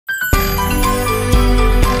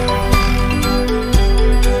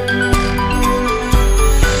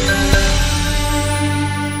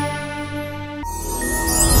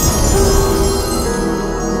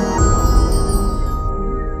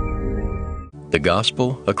The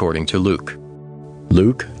Gospel according to Luke.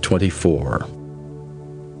 Luke 24.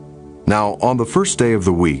 Now on the first day of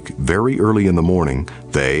the week, very early in the morning,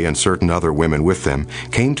 they and certain other women with them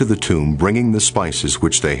came to the tomb bringing the spices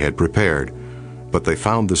which they had prepared. But they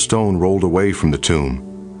found the stone rolled away from the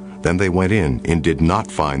tomb. Then they went in and did not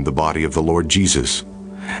find the body of the Lord Jesus.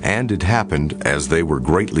 And it happened, as they were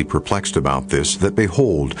greatly perplexed about this, that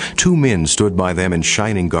behold, 2 men stood by them in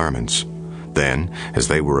shining garments. Then, as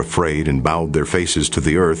they were afraid and bowed their faces to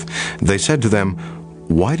the earth, they said to them,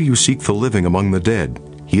 Why do you seek the living among the dead?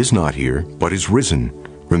 He is not here, but is risen.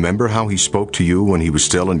 Remember how he spoke to you when he was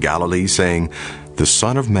still in Galilee, saying, The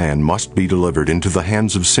Son of Man must be delivered into the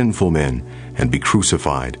hands of sinful men, and be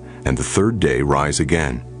crucified, and the 3rd day rise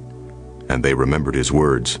again. And they remembered his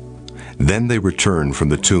words. Then they returned from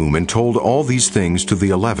the tomb and told all these things to the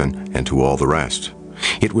 11 and to all the rest.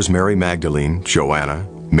 It was Mary Magdalene, Joanna,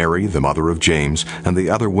 Mary the mother of James, and the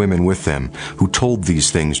other women with them, who told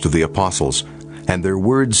these things to the apostles. And their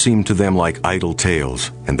words seemed to them like idle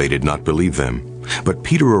tales, and they did not believe them. But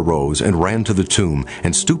Peter arose and ran to the tomb,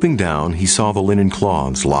 and stooping down he saw the linen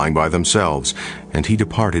cloths lying by themselves, and he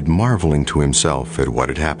departed marveling to himself at what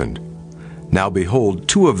had happened. Now behold,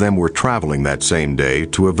 2 of them were traveling that same day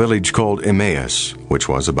to a village called Emmaus, which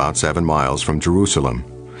was about 7 miles from Jerusalem.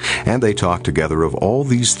 And they talked together of all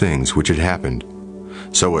these things which had happened.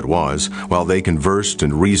 So it was, while they conversed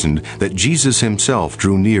and reasoned, that Jesus himself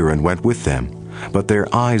drew near and went with them. But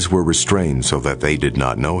their eyes were restrained so that they did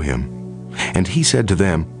not know him. And he said to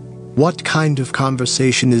them, What kind of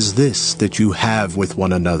conversation is this that you have with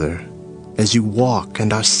one another, as you walk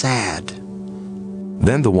and are sad?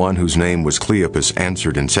 Then the one whose name was Cleopas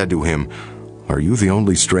answered and said to him, Are you the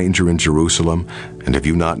only stranger in Jerusalem, and have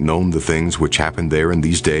you not known the things which happened there in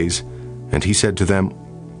these days? And he said to them,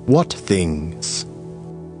 What things?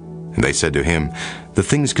 And they said to him, The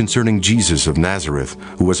things concerning Jesus of Nazareth,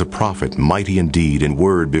 who was a prophet, mighty in deed and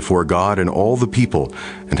word before God and all the people,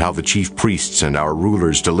 and how the chief priests and our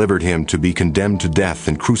rulers delivered him to be condemned to death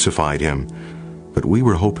and crucified him. But we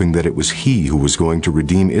were hoping that it was he who was going to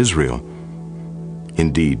redeem Israel.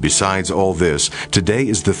 Indeed, besides all this, today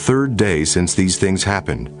is the 3rd day since these things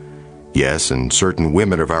happened. Yes, and certain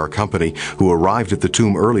women of our company who arrived at the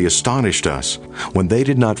tomb early astonished us. When they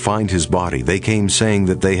did not find his body, they came saying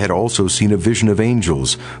that they had also seen a vision of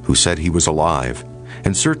angels who said he was alive.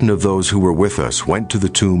 And certain of those who were with us went to the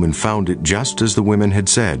tomb and found it just as the women had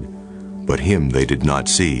said, but him they did not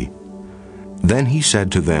see. Then he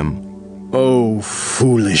said to them, O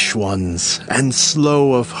foolish ones, and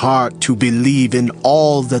slow of heart to believe in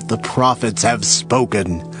all that the prophets have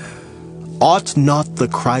spoken. Ought not the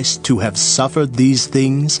Christ to have suffered these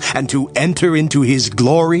things, and to enter into his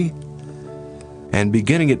glory? And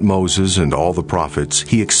beginning at Moses and all the prophets,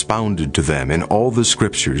 he expounded to them in all the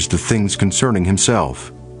scriptures the things concerning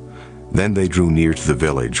himself. Then they drew near to the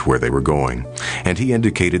village where they were going, and he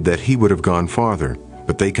indicated that he would have gone farther.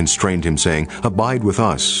 But they constrained him, saying, Abide with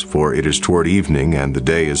us, for it is toward evening, and the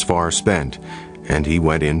day is far spent. And he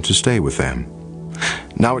went in to stay with them.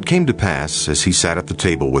 Now it came to pass, as he sat at the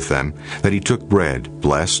table with them, that he took bread,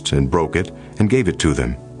 blessed, and broke it, and gave it to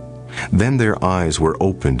them. Then their eyes were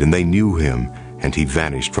opened, and they knew him, and he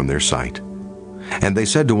vanished from their sight. And they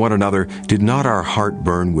said to one another, Did not our heart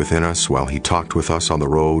burn within us while he talked with us on the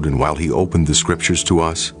road, and while he opened the scriptures to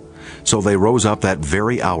us? So they rose up that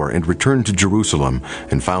very hour and returned to Jerusalem,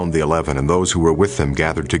 and found the 11 and those who were with them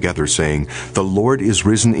gathered together, saying, The Lord is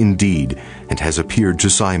risen indeed, and has appeared to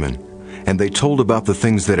Simon. And they told about the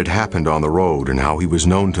things that had happened on the road, and how he was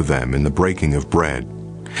known to them in the breaking of bread.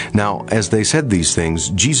 Now, as they said these things,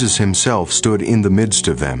 Jesus himself stood in the midst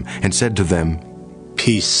of them, and said to them,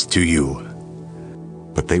 Peace to you.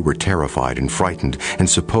 But they were terrified and frightened, and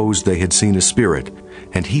supposed they had seen a spirit.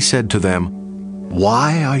 And he said to them,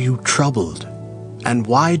 Why are you troubled? And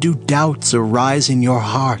why do doubts arise in your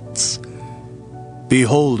hearts?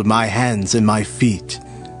 Behold my hands and my feet,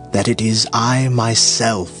 that it is I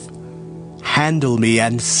myself. Handle me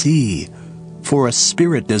and see, for a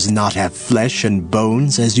spirit does not have flesh and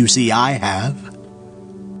bones as you see I have.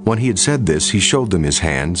 When he had said this, he showed them his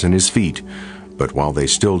hands and his feet. But while they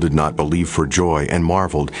still did not believe for joy and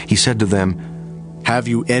marveled, he said to them, Have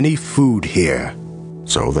you any food here?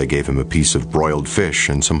 So they gave him a piece of broiled fish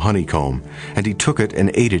and some honeycomb, and he took it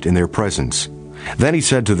and ate it in their presence. Then he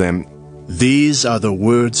said to them, These are the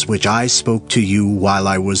words which I spoke to you while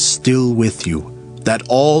I was still with you, that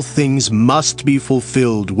all things must be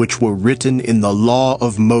fulfilled which were written in the law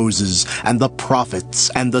of Moses and the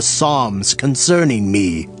prophets and the Psalms concerning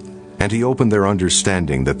me. And he opened their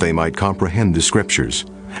understanding that they might comprehend the scriptures.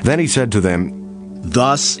 Then he said to them,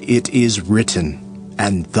 Thus it is written,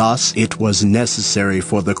 And thus it was necessary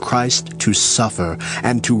for the Christ to suffer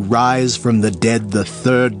and to rise from the dead the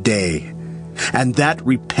third day, and that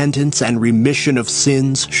repentance and remission of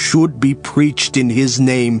sins should be preached in his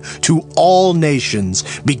name to all nations,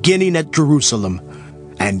 beginning at Jerusalem.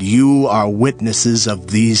 And you are witnesses of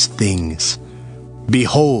these things.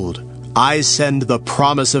 Behold, I send the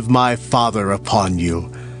promise of my Father upon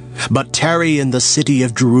you. But tarry in the city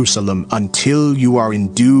of Jerusalem until you are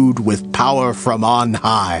endued with power from on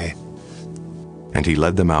high. And he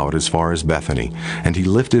led them out as far as Bethany, and he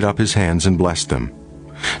lifted up his hands and blessed them.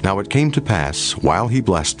 Now it came to pass, while he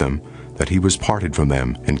blessed them, that he was parted from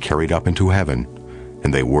them and carried up into heaven.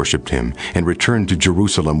 And they worshipped him, and returned to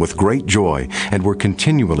Jerusalem with great joy, and were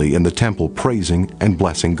continually in the temple praising and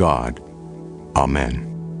blessing God. Amen.